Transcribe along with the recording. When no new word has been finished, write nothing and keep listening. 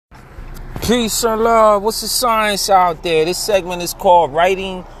Peace and love. What's the science out there? This segment is called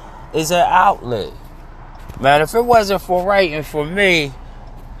Writing is an Outlet. Man, if it wasn't for writing for me,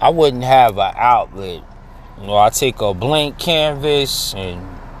 I wouldn't have an outlet. You know, I take a blank canvas and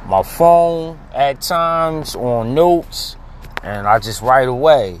my phone at times on notes, and I just write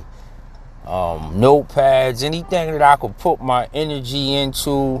away. Notepads, anything that I could put my energy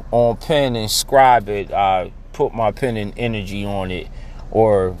into on pen and scribe it, I put my pen and energy on it,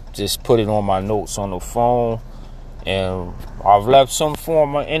 or just put it on my notes on the phone. And I've left some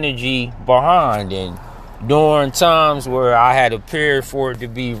form of energy behind, and during times where I had appeared for it to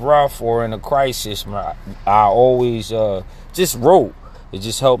be rough or in a crisis, I always just wrote. It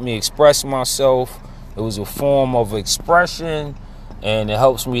just helped me express myself. It was a form of expression, and it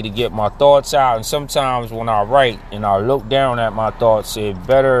helps me to get my thoughts out. And sometimes when I write and I look down at my thoughts, it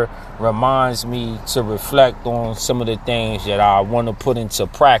better reminds me to reflect on some of the things that I want to put into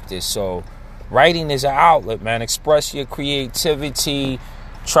practice. So writing is an outlet, man. Express your creativity.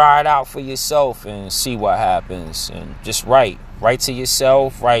 Try it out for yourself and see what happens. And just write. Write to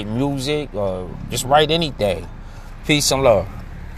yourself. Write music. Or just write anything. Peace and love.